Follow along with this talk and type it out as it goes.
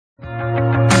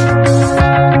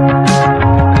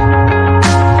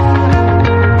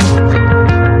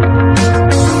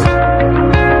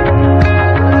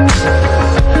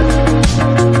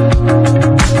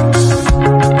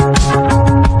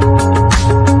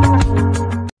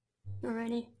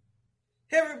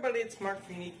everybody, it's Mark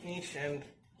from Unique Niche, and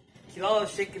Kirara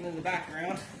is shaking in the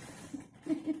background.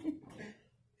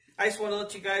 I just want to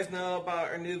let you guys know about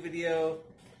our new video,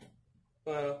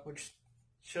 which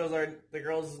shows the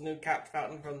girls' new cap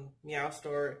fountain from Miau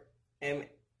store, MIAU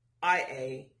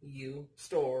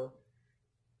store.com.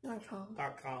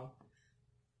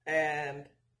 And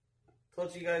to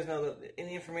let you guys know that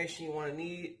any information you want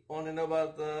to know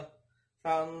about the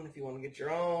fountain, if you want to get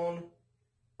your own,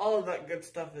 all of that good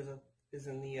stuff is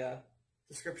in the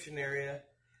description area,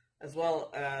 as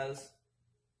well as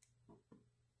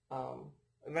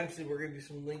eventually we're going to do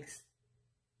some links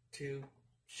to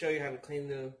show you how to clean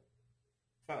the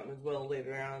fountain as well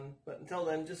later on. But until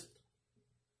then, just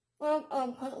Well,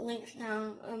 I'll put links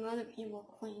down of other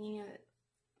people cleaning it.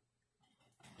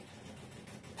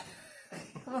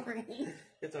 Sorry.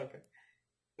 It's okay.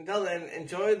 Until then,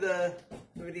 enjoy the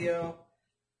video,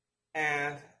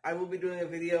 and I will be doing a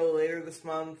video later this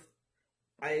month.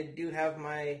 I do have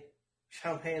my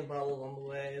champagne bottle on the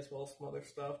way, as well as some other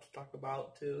stuff to talk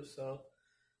about too, so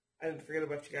I didn't forget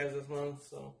about you guys this month.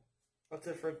 So that's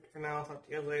it for now. I'll talk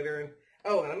to you guys later. And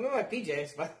and I'm in my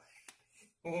PJs, but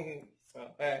so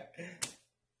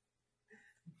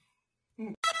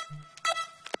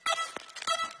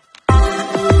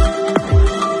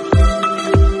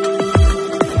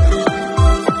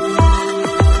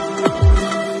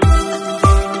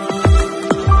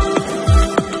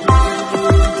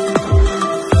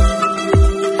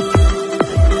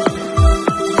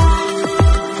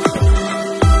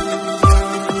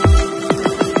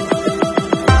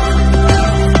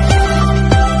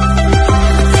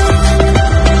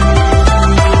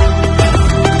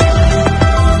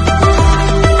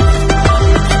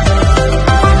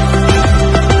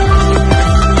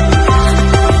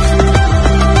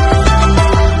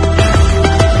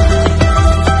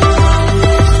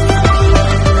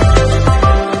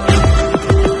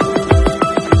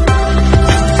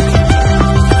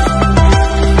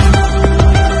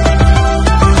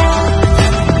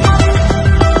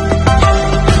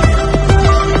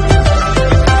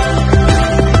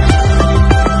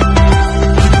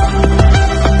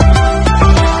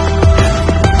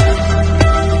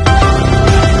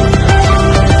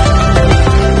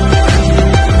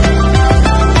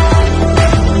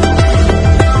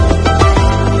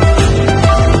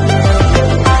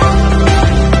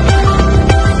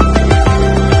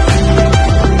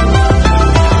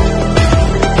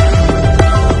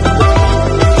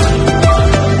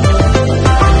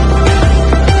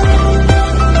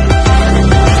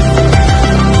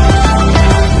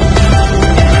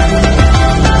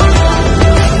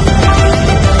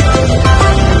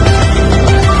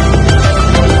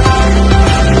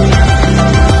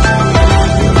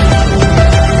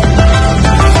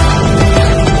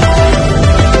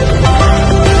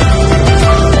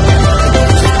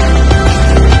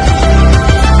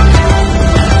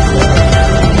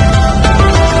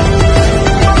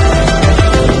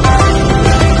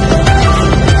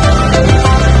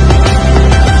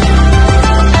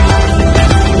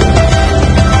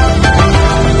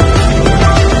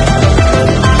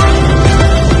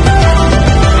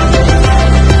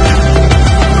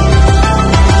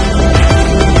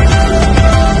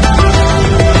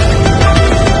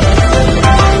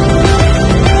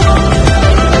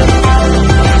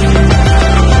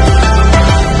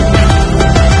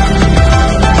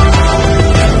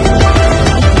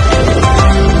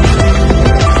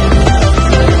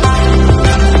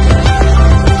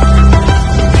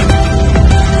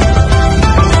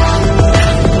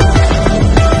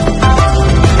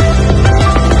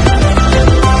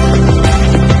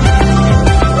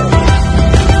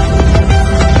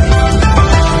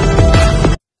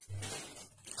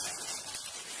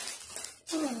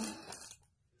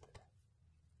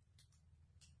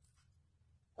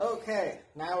okay,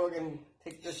 now we're going to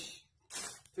take this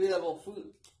 3-level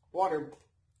water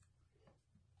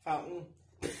fountain,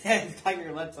 if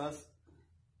Tiger lets us,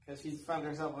 because she's found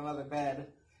herself another bed.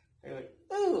 They're like,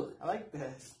 ooh, I like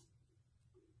this.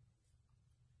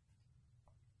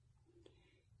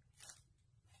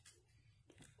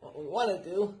 What we want to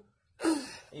do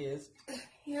is...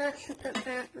 You gotta put that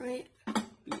back right.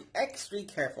 Be extra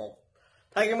careful.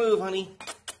 Tiger, move, honey.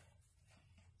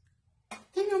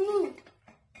 Tiger, move.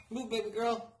 Move, baby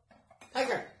girl.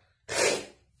 Tiger.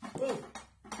 Move.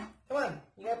 Come on.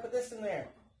 You gotta put this in there.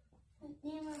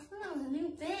 Damn, I thought it was a new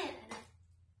bed.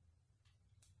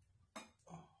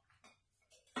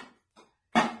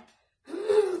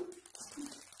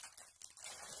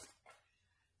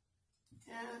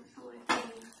 Yeah, that's how I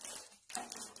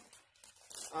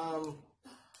feel.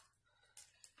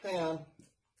 Hang on.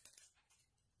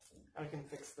 I can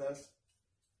fix this.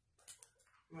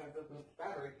 I might have a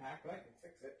battery pack, but I can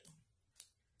fix it.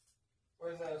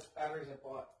 Where's those batteries I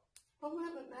bought? Open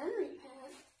up a battery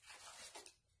pack.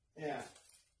 Yeah.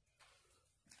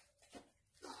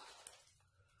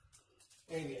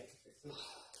 Maybe I can fix it.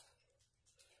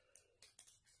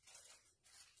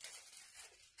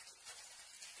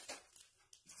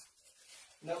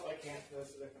 Nope, I can't.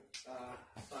 That's a different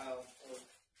style of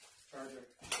charger.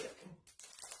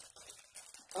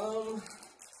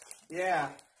 Yeah.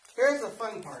 Here's the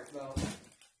fun part, though.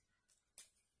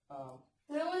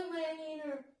 Really, we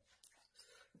either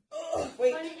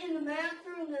Wait. put it in the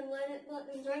bathroom and let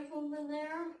the drink over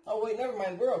there. Oh, wait, never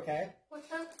mind. We're okay.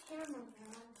 What's up, cameraman?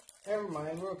 Never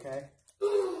mind. We're okay.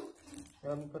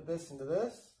 Let me put this into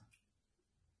this.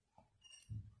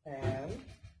 And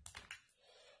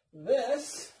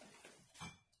this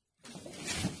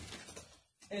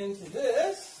into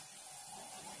this.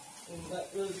 And that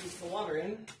really gets the water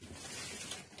in.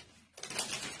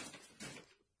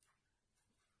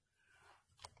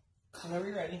 Whenever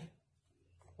you're ready.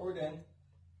 We're done.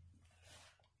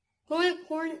 Go ahead,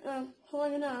 plug it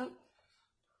up.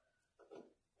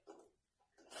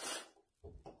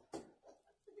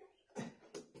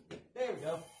 There we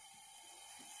go.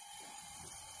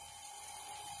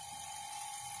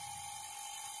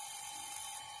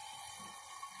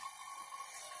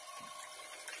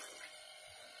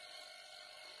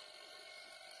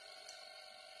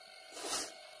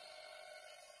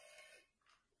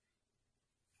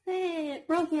 Hey, it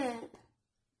broke it.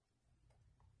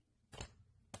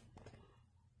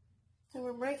 So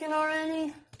we're breaking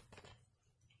already?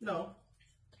 No.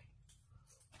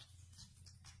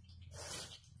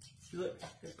 Look,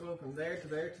 it's going from there to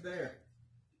there to there.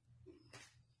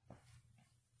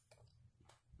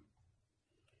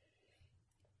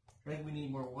 I think we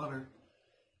need more water.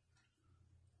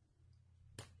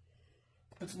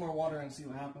 Put some more water and see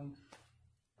what happens.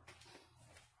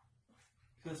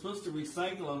 It's supposed to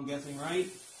recycle, I'm guessing, right?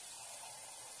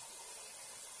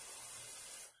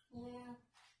 Yeah.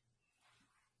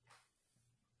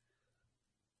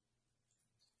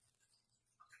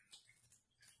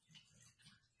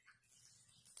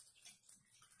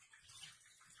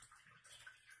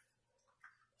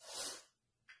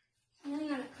 I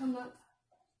gotta come up.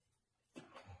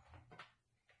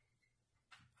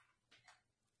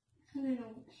 And then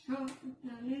I'll shop.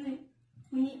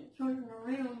 We need to turn it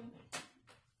around.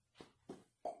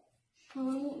 So I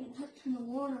won't be touching the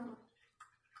water.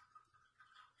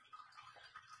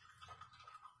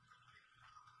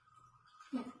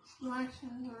 Can't splash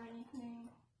it or anything.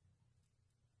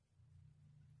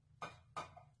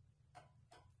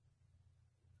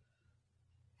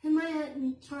 It might have to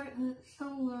be charged with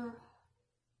solar.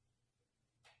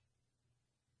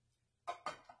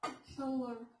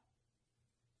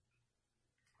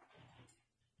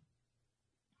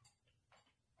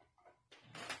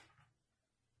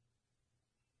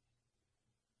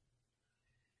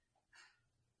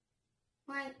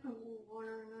 Might put more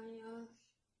water in, I guess.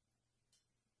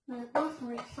 But it's also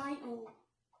recycled.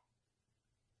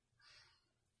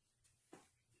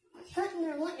 I'm sitting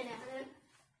there looking at it.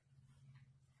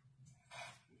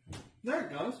 There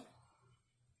it goes.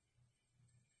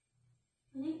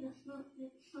 I think that's not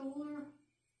it solar.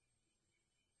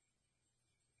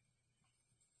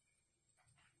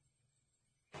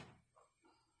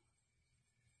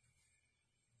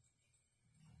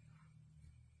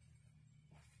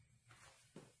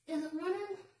 Is it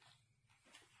running?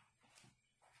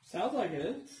 Sounds like it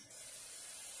is.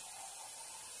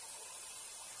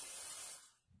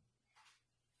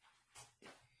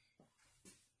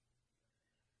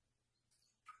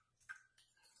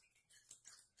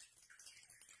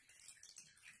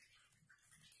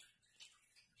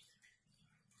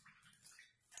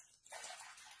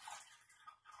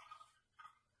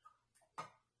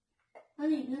 I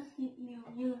think this needs to be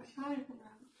on the other side of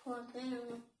that plugged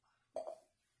in.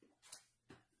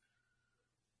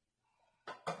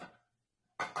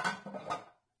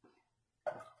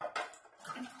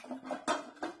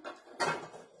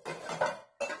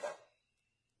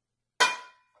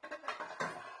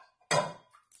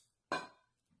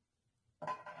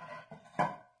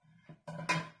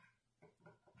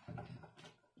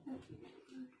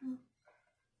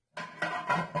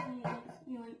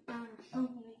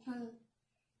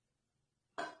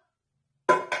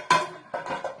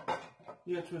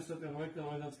 You have to twist it the way,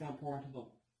 otherwise that's going to pour into the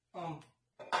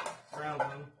ground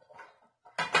one.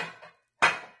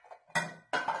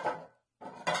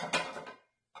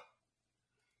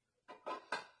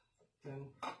 Then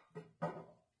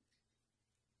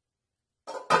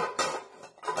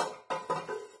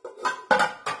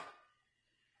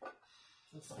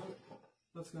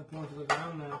That's gonna pour into the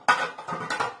ground now.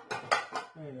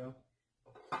 There you go.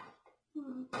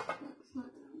 That's not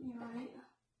gonna be right.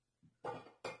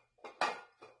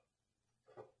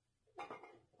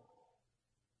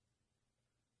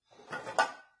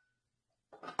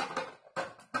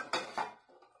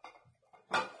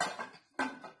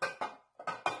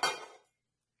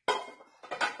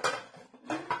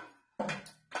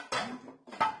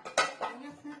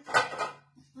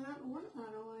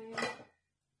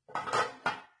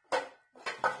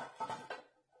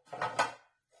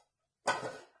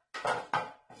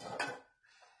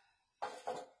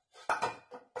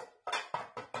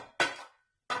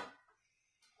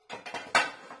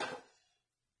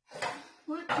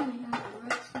 What do we have the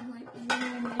rest of like the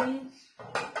mayonnaise?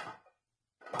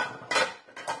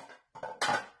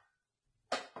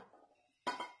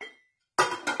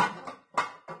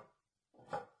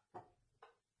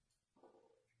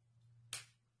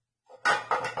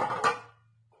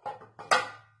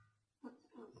 Let's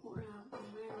go pour it out from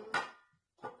there.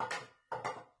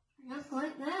 Just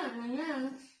like that, I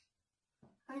guess.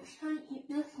 I just try to keep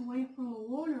this away from the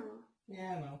water.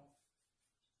 Yeah, I know.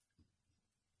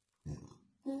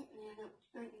 End up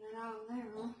drinking it out of there.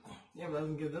 Yeah, but it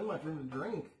doesn't give them much room to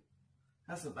drink.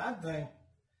 That's the bad thing.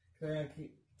 They're gonna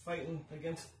keep fighting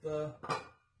against the.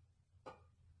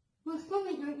 We'll still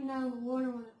be drinking out of the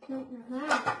water when it's filters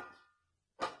out.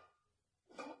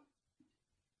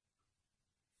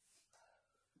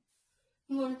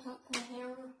 You want to talk to the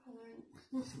hammer?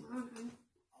 This one.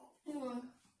 Come on.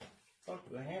 Talk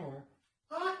to the hammer.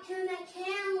 Talk to the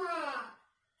camera!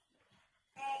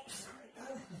 Oh, sorry.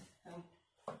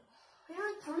 I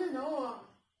gotta turn it off.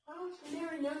 I don't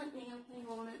never done a damn thing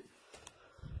on it.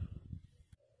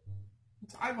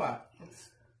 It's agua. It's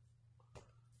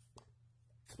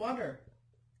water.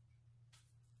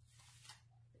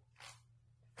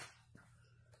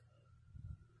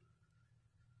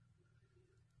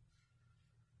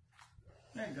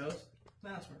 There it goes.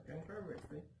 Now it's working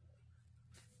perfectly.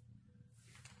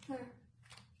 There.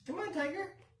 Come on, Tiger.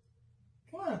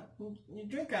 Come on. You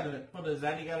drink out of it. What is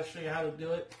that? You gotta show you how to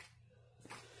do it?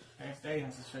 I guess Daddy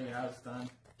has to show you how it's done.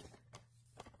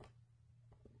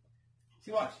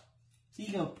 See, watch. See,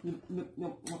 you go.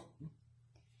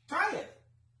 Try it.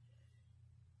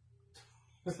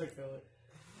 What's that color?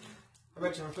 I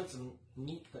bet you if I put some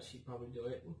meat, that she'd probably do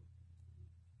it.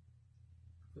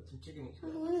 Put some chicken meat.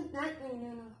 What is that thing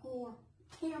doing for?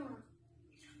 Camera.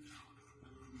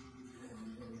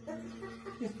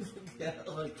 Yeah,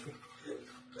 like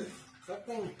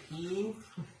something peeing.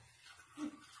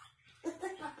 I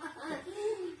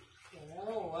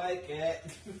don't like it.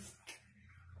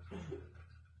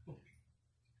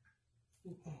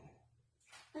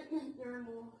 That is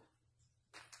terrible.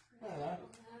 I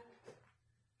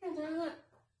don't know.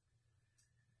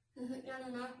 Is it good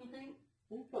enough, you think?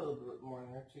 We can put a little bit more in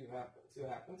there, see what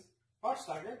happens. Watch,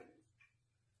 Tiger.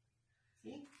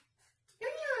 See?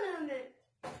 Get out of it!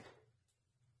 I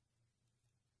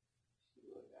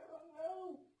don't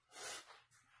know.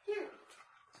 Here.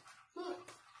 Look.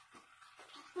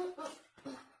 Look.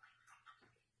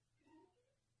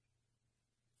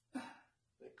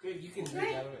 Good, you can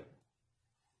drink out of it.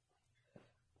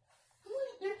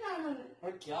 Get out of it.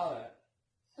 Where'd Kirara at?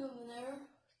 Over there.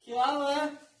 Kirara!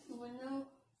 The window.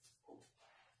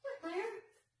 Right there.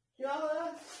 Kirara!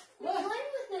 Play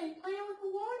with it. Play with the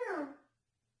water.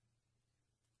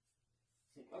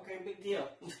 Okay, big deal.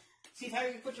 See how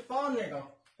you put your paw in there, go.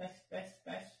 Bash, bash,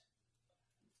 bash.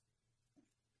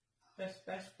 Bash,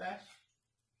 bash, bash.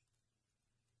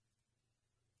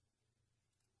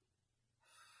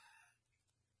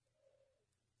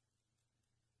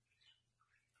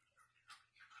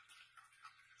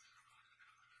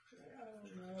 I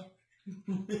don't know.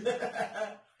 Just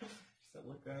that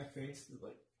look on her face is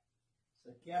like, it's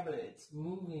like, yeah, but it's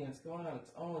moving, it's going on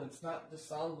its own, it's not just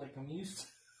solid like I'm used to.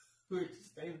 Where it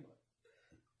just stays.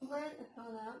 Where the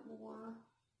hell out more?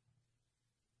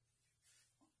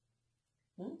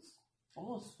 It's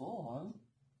almost full, huh?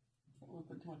 Can't really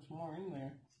put too much more in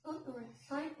there. It's supposed to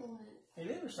recycle it. It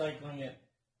is recycling it.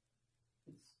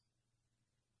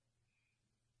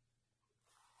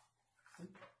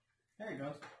 There it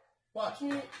goes. Watch.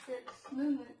 And it's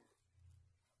moving.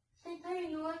 Same thing,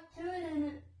 you walk to it and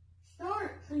it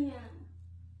starts again.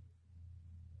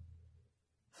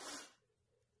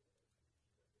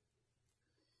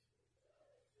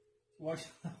 Watch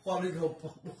the water go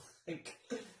bubble. Like,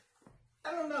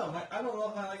 I don't know. I don't know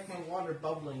if I like my water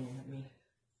bubbling at me.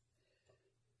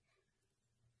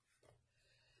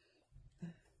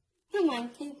 Come on,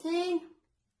 Tintin.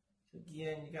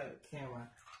 Yeah, you got a camera.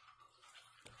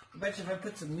 I bet you if I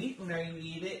put some meat in there, you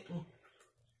eat it.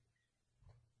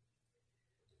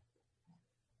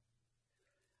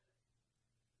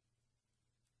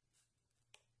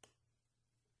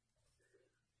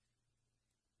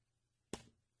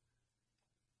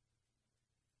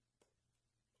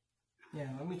 Yeah,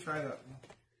 let me try that.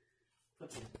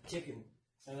 Put some chicken.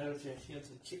 I noticed she had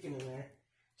some chicken in there.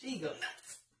 She go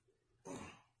nuts.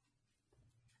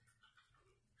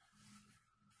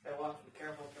 Gotta watch, be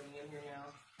careful coming in here now.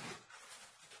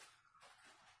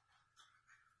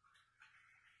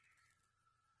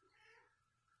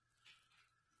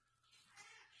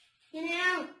 Get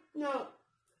out! No.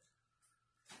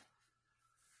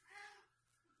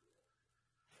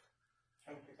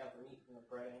 Trying to pick out the meat from the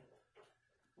bread.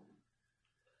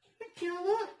 Carol,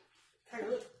 look. Hey,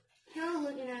 look. Carol's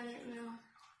looking at it now.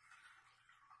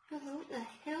 What the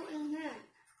hell is that?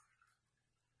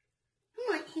 I'm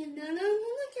like, kid, no,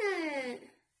 look at it.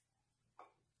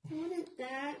 What is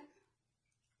that?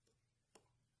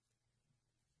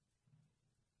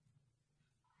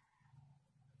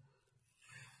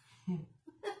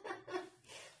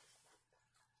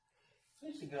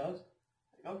 There she goes.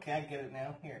 Okay, I get it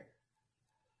now. Here.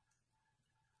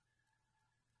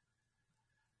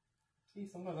 See,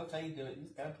 sometimes that's how you do it. You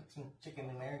just gotta put some chicken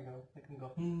in there and go. It can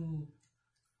go. I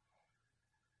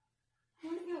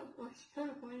don't know. I was trying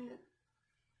to find it.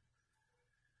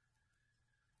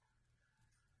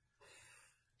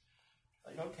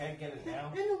 Like, okay, I get it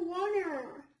now. In the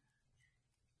water.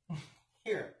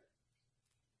 Here.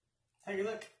 Take a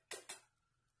look.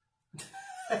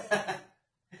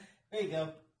 There you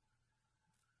go.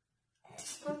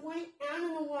 I went out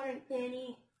of the water,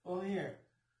 Danny. Well, here.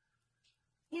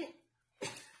 Yeah.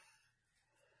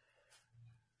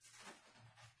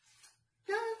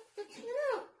 No, let's get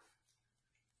out.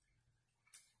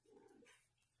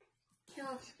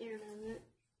 Cal's scared of it.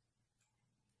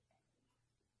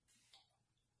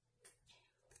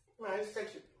 Right, just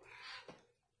touch it.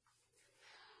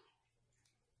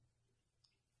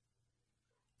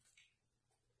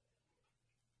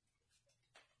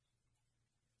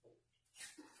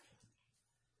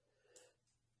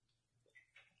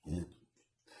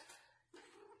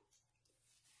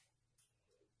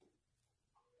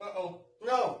 Uh-oh.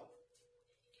 No!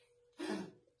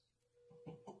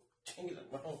 Change it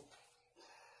around.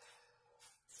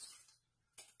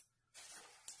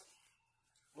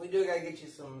 We do gotta get you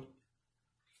some.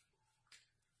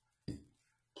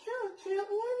 Cal, it's not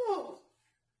normal.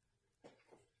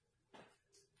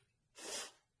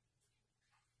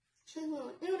 She's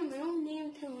not doing my own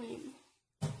damn time.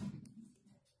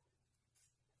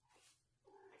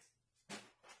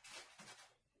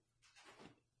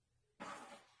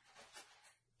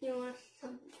 You want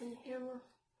something to the hammer?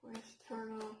 Or just turn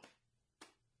off?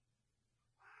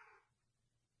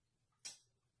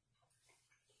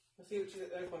 Let's see what you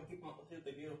get there for. Keep them up. Let's see what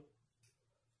they do.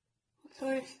 It's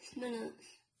already 6 minutes.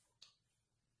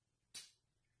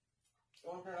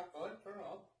 Go on, turn it off. Go ahead, turn it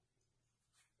off.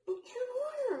 It's in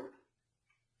water.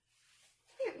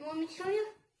 Here, you want me to show you?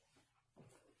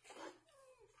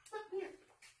 Look here.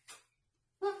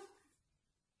 Look.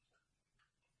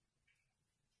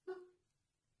 Look.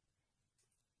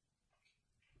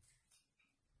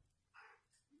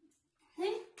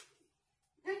 See?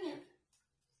 Right here.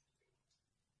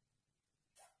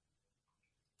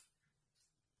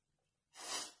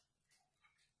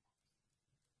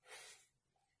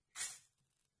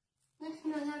 Let's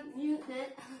not have used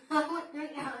it. I went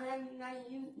right out and I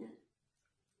used it.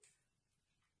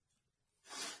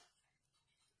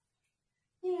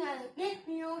 You gotta get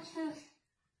me all says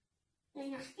that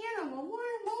you're scared of a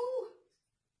wormhole.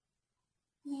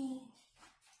 Yeah.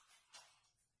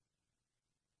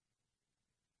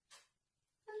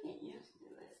 I'll get used to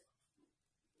it.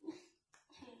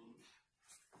 Change.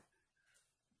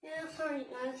 Yeah, sorry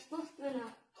guys. It's supposed to be a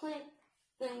plant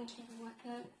thing to work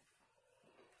out.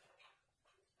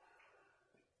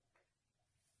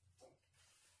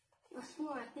 I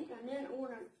swear, I think I did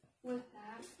order with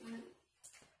that, but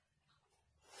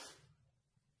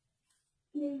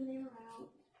maybe they were out.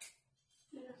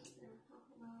 That's what they were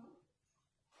talking about.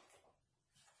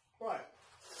 What?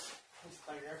 This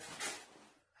tiger.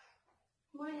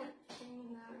 Might have to change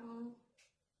that on.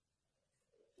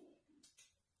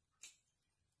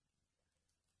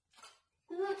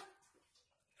 Look.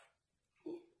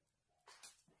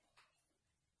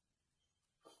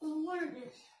 What is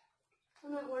this?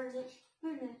 I'm not what is this?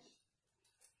 What is this?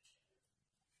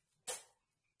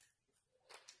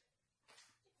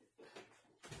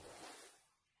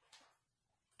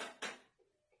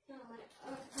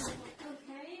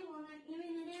 Okay, well, not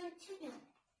giving the damn chicken.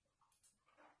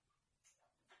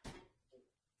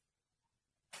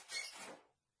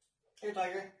 Here,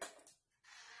 tiger.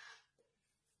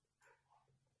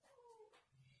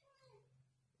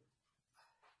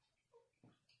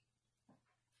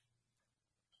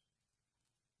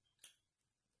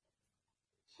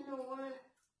 You don't want to.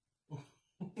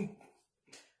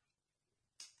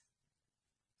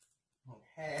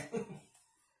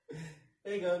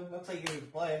 There you go. That's how you can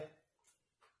play.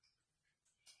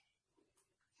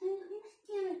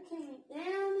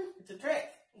 It's a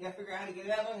trick. You gotta figure out how to get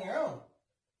it out on your own.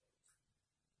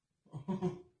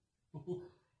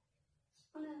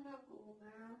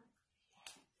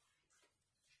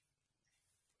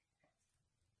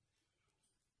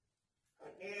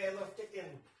 Yeah, I love chicken.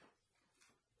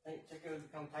 I think chicken has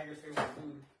become Tiger's favorite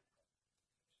food.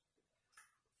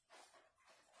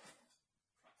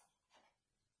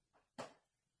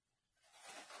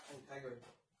 And Tiger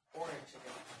orange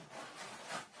chicken.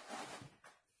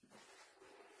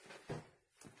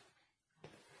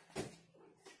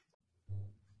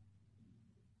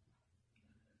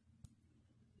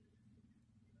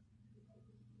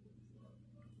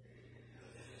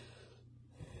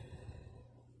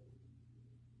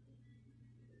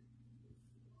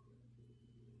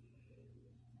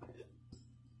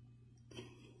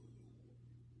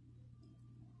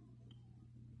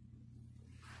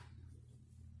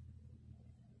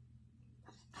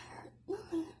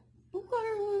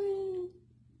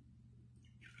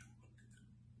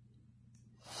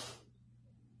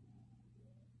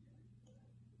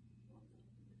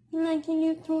 Like a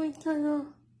new toy tunnel.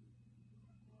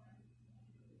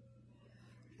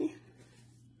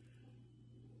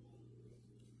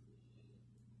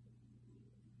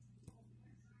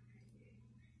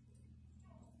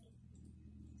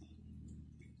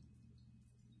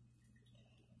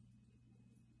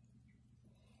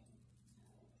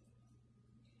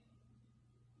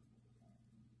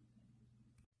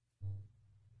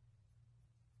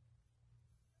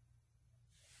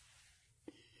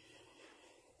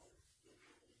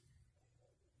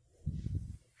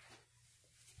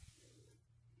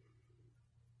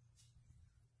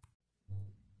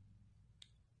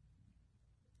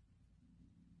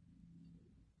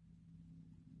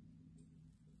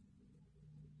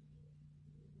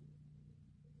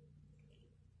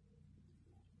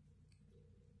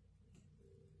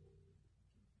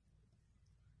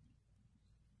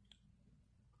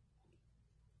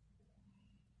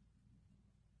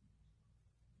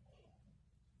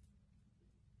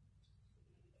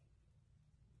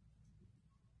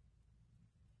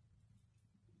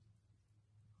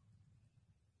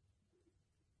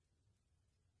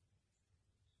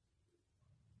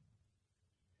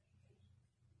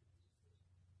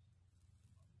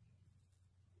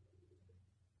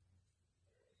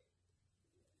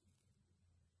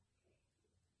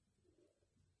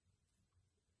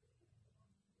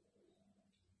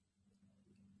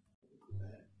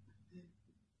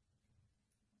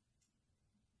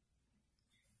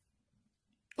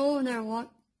 Oh, there,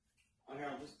 what? I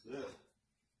got just this.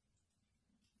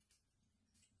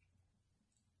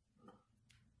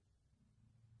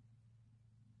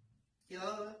 You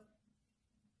love it?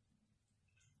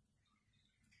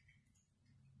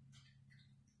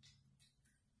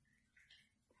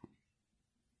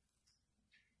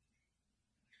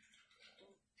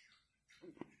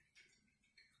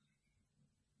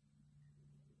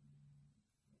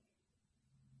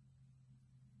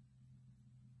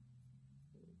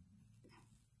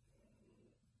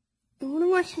 I wonder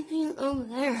what should be over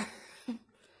there.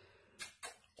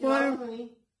 Water, honey.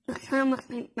 The sun must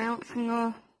be bouncing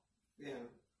off. Yeah.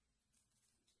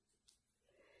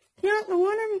 Get out the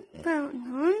water fountain,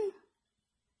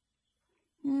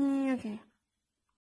 huh? Okay.